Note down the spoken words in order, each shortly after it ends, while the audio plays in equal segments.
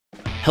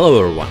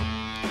Hello everyone!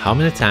 How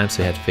many times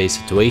you had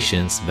faced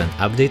situations when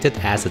updated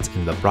assets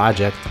in the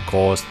project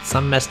caused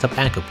some messed up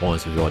anchor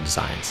points with your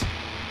designs?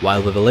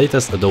 While with the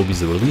latest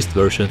Adobe's released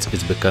versions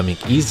it's becoming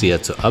easier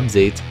to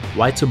update,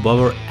 why to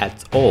bother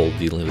at all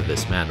dealing with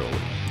this manually?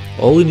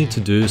 All you need to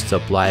do is to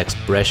apply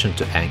expression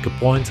to anchor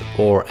point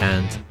or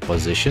end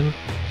position,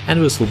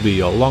 and this will be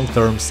your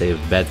long-term safe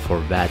bet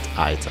for that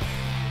item.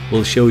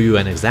 We'll show you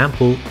an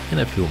example in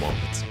a few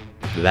moments.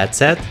 With that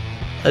said,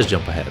 let's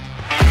jump ahead.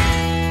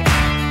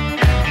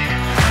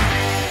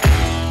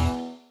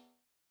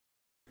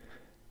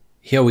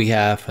 Here we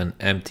have an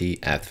empty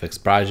After Effects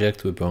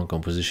project with one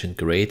composition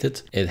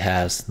created. It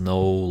has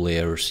no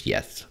layers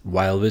yet.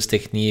 While this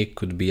technique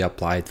could be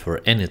applied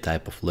for any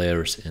type of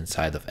layers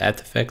inside of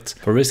After Effects,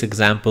 for this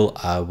example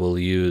I will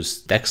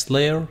use text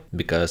layer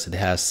because it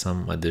has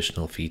some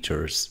additional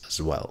features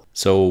as well.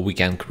 So we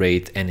can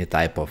create any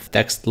type of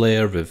text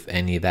layer with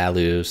any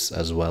values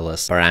as well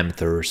as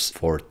parameters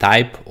for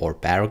type or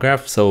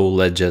paragraph. So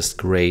let's just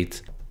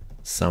create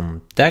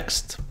some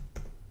text.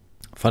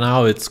 For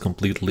now, it's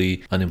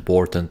completely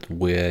unimportant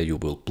where you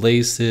will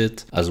place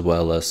it, as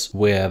well as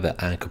where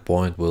the anchor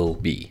point will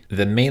be.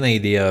 The main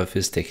idea of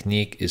this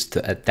technique is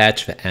to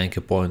attach the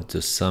anchor point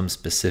to some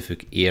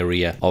specific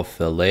area of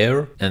the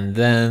layer, and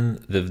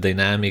then with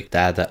dynamic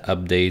data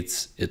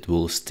updates, it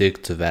will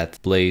stick to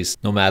that place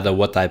no matter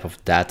what type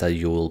of data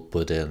you will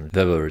put in,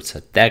 whether it's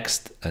a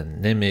text,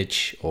 an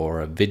image,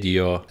 or a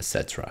video,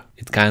 etc.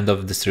 It kind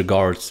of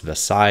disregards the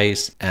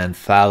size and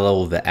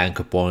follow the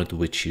anchor point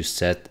which you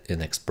set in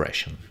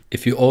expression.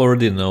 If you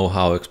already know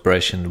how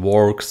expression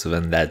works,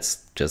 then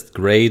that's just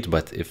great,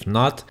 but if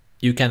not,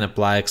 you can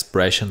apply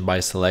expression by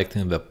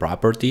selecting the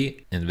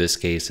property. In this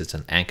case, it's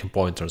an anchor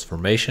point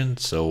transformation,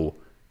 so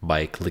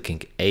by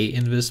clicking A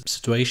in this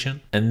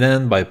situation, and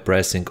then by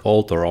pressing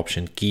Alt or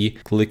Option key,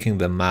 clicking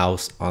the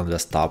mouse on the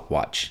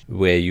stopwatch,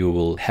 where you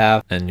will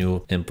have a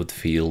new input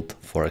field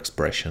for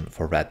expression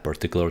for that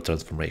particular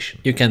transformation.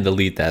 You can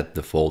delete that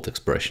default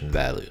expression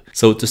value.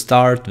 So to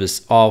start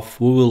this off,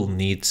 we will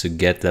need to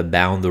get the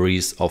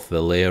boundaries of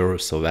the layer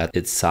so that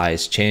its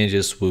size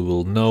changes. We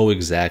will know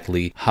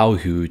exactly how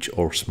huge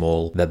or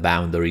small the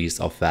boundaries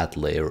of that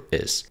layer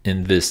is.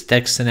 In this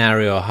text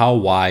scenario, how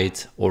wide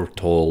or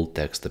tall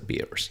text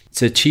appears.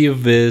 To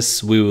achieve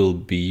this, we will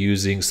be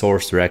using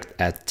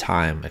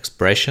sourceRectAtTime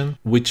expression,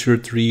 which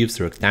retrieves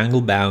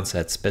rectangle bounds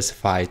at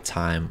specified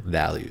time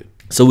value.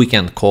 So we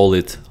can call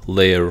it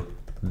layer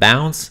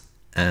bounds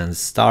and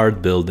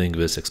start building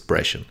this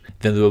expression.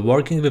 When we're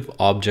working with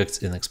objects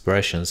in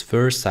expressions,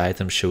 first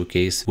item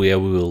showcase where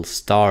we will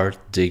start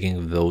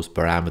digging those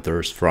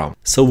parameters from.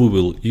 So we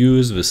will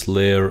use this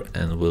layer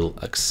and will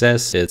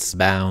access its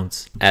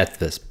bounds at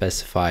the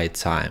specified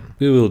time.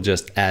 We will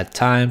just add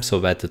time so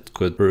that it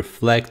could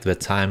reflect the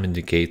time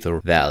indicator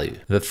value.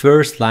 The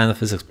first line of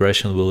this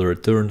expression will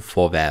return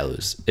 4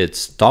 values.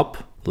 Its top,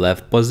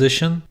 left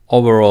position,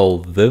 overall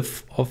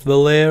width of the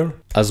layer,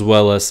 as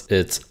well as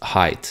its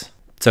height.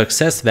 To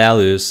access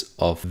values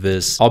of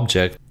this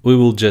object, we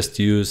will just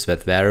use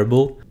that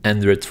variable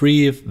and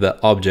retrieve the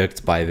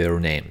object by their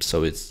name.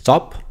 So it's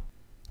top,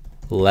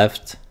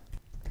 left,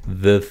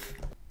 width,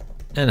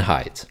 and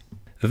height.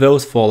 With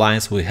those 4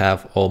 lines, we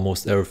have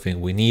almost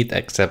everything we need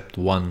except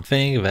one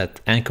thing,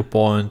 that anchor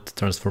point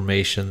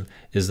transformation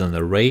is an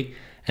array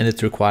and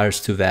it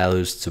requires 2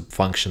 values to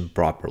function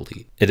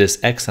properly. It is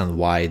X and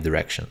Y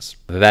directions.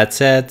 With that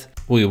said,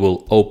 we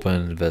will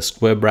open the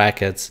square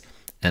brackets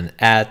and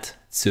add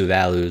 2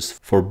 values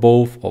for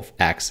both of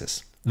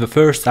axes. The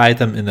first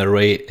item in the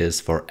array is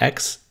for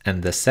X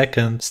and the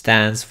second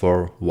stands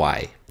for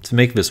Y. To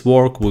make this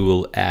work, we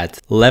will add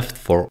left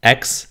for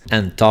X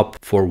and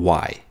top for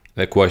Y.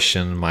 The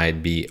question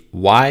might be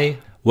why?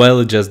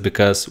 Well, just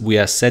because we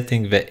are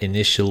setting the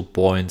initial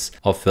points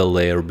of the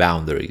layer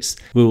boundaries.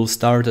 We will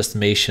start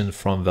estimation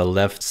from the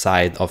left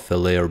side of the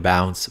layer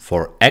bounds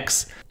for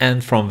X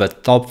and from the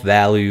top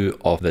value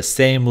of the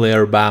same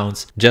layer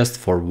bounds just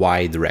for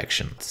Y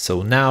direction.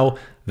 So now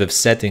with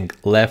setting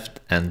left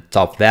and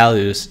top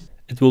values,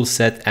 it will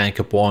set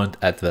anchor point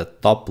at the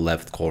top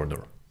left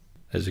corner.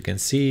 As you can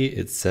see,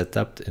 it's set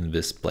up in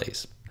this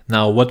place.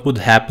 Now, what would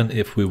happen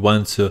if we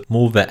want to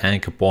move the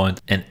anchor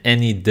point in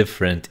any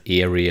different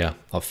area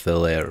of the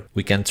layer?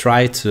 We can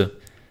try to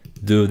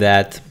do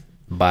that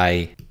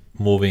by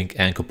moving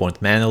anchor point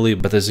manually,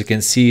 but as you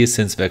can see,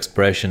 since the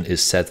expression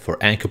is set for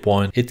anchor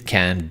point, it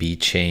can be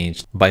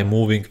changed by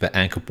moving the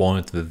anchor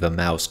point with the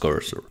mouse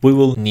cursor. We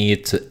will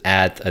need to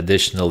add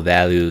additional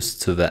values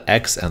to the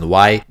X and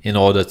Y in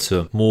order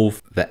to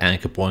move the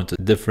anchor point to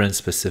a different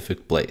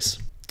specific place.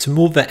 To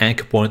move the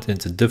anchor point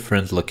into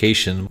different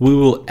location, we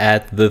will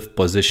add width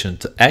position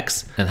to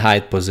X and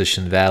height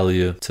position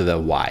value to the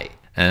Y.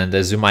 And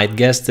as you might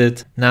guessed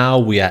it, now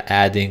we are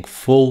adding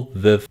full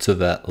width to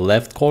the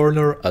left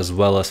corner as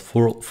well as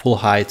full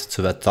height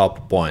to the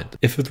top point.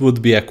 If it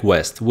would be a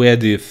quest, where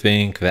do you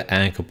think the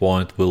anchor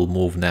point will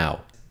move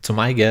now? To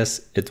my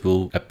guess, it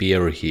will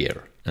appear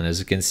here. And as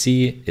you can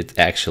see, it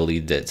actually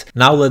did.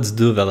 Now let's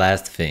do the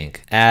last thing.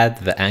 Add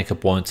the anchor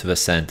point to the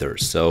center.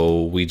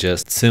 So we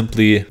just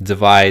simply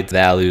divide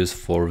values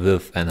for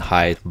width and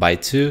height by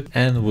 2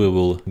 and we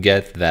will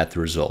get that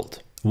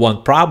result.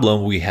 One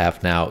problem we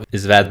have now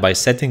is that by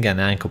setting an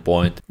anchor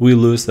point, we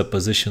lose the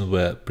position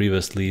where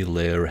previously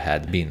layer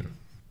had been.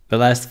 The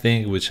last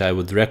thing which I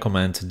would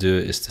recommend to do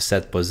is to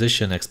set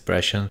position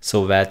expression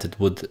so that it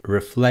would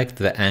reflect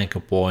the anchor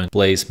point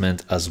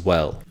placement as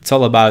well. It's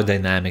all about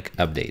dynamic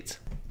update.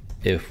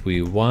 If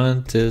we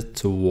want it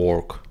to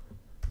work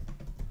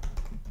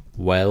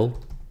well,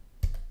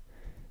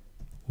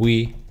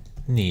 we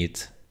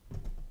need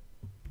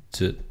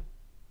to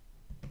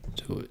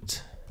do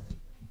it.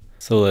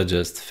 So let's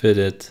just fit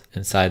it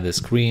inside the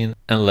screen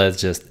and let's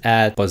just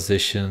add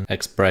position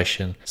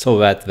expression so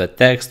that the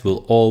text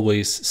will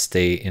always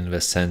stay in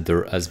the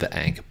center as the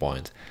anchor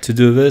point. To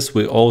do this,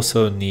 we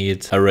also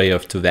need array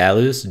of 2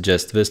 values,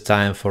 just this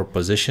time for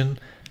position.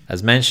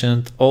 As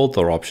mentioned, Alt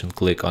or Option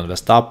click on the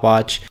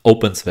stopwatch,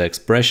 opens the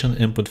expression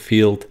input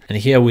field, and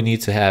here we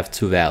need to have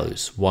 2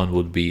 values. One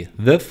would be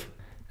width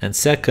and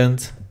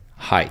second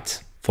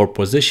height. For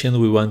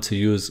position, we want to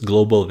use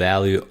global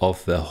value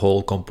of the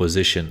whole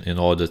composition in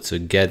order to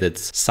get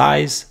its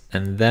size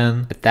and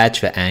then attach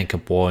the anchor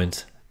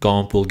point.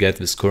 Comp will get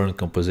this current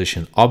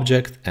composition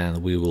object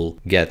and we will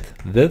get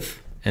width.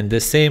 And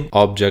the same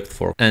object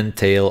for end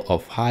tail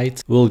of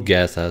height will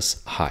get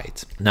us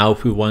height. Now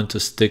if we want to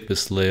stick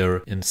this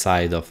layer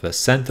inside of the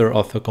center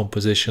of the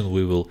composition,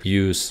 we will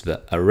use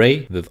the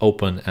array with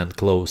open and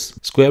close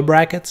square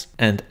brackets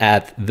and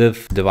add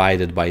width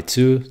divided by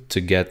 2 to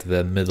get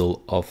the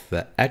middle of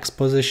the X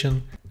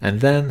position,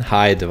 and then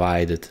height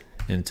divided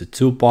into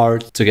 2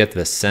 parts to get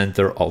the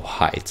center of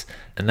height.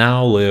 And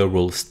now layer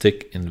will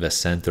stick in the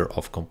center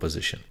of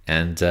composition.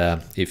 And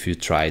if you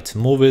try to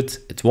move it,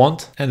 it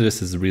won't. And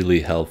this is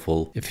really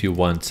helpful if you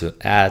want to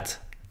add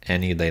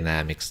any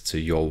dynamics to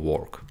your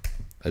work.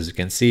 As you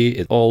can see,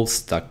 it all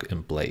stuck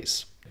in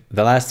place.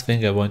 The last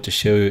thing I want to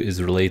show you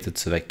is related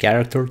to the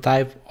character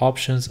type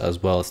options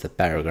as well as the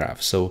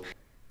paragraph. So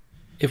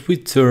if we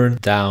turn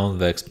down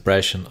the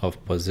expression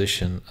of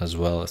position as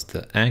well as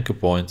the anchor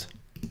point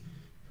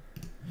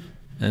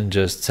and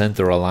just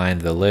center align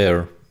the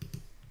layer,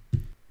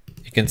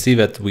 you can see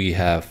that we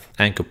have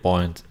anchor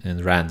point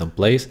in random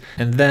place.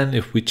 And then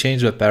if we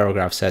change the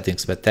paragraph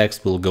settings, the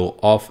text will go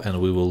off and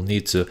we will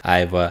need to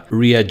either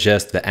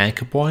readjust the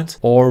anchor point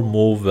or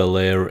move the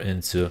layer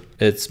into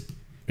its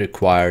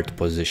required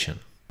position.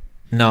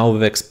 Now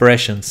with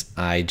expressions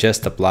I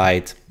just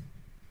applied,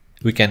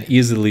 we can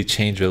easily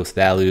change those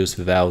values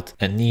without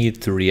a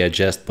need to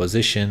readjust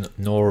position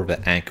nor the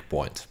anchor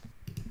point.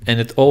 And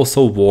it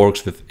also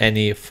works with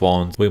any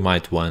font we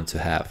might want to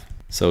have.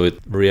 So it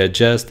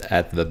readjusts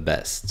at the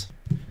best.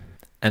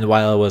 And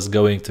while I was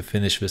going to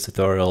finish this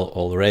tutorial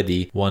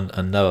already,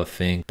 another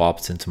thing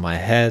popped into my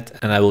head,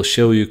 and I will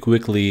show you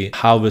quickly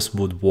how this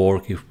would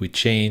work if we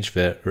change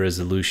the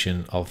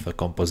resolution of the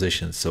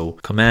composition. So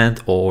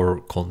Command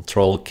or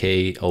Control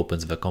K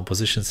opens the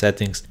composition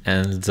settings,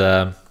 and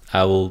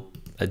I will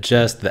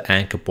adjust the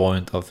anchor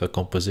point of the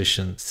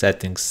composition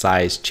settings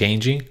size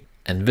changing.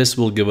 And this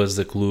will give us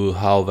the clue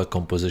how the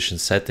composition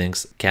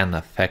settings can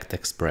affect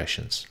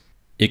expressions.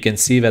 You can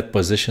see that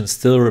position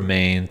still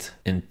remained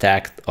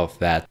intact of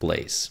that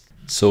place.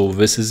 So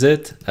this is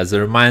it. As a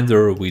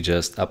reminder, we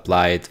just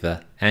applied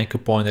the anchor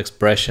point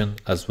expression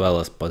as well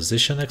as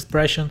position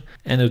expression,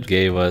 and it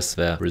gave us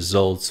the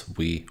results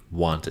we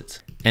wanted.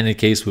 And in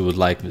case we would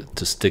like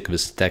to stick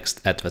this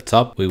text at the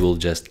top, we will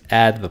just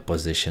add the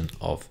position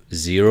of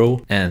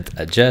 0 and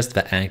adjust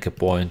the anchor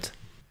point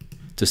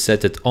to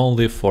set it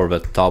only for the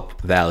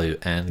top value.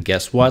 And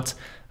guess what?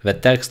 The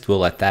text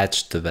will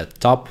attach to the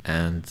top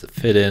and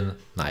fit in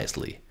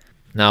nicely.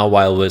 Now,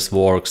 while this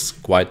works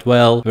quite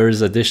well, there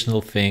is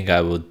additional thing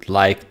I would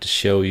like to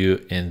show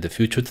you in the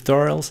future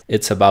tutorials.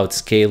 It's about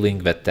scaling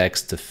the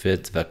text to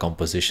fit the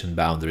composition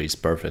boundaries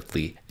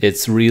perfectly.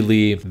 It's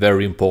really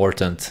very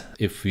important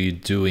if you're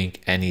doing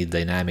any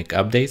dynamic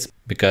updates,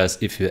 because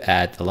if you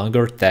add a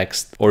longer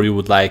text or you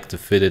would like to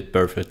fit it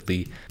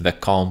perfectly the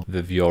comp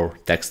with your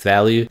text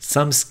value,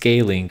 some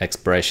scaling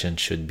expression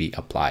should be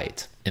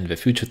applied. In the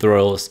future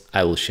tutorials,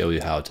 I will show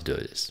you how to do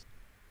this.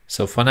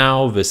 So for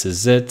now, this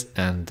is it,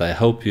 and I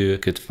hope you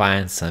could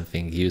find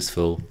something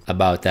useful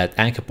about that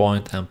anchor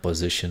point and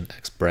position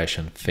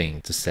expression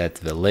thing to set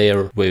the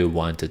layer where you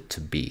want it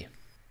to be.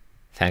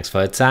 Thanks for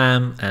your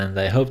time, and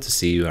I hope to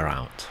see you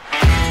around.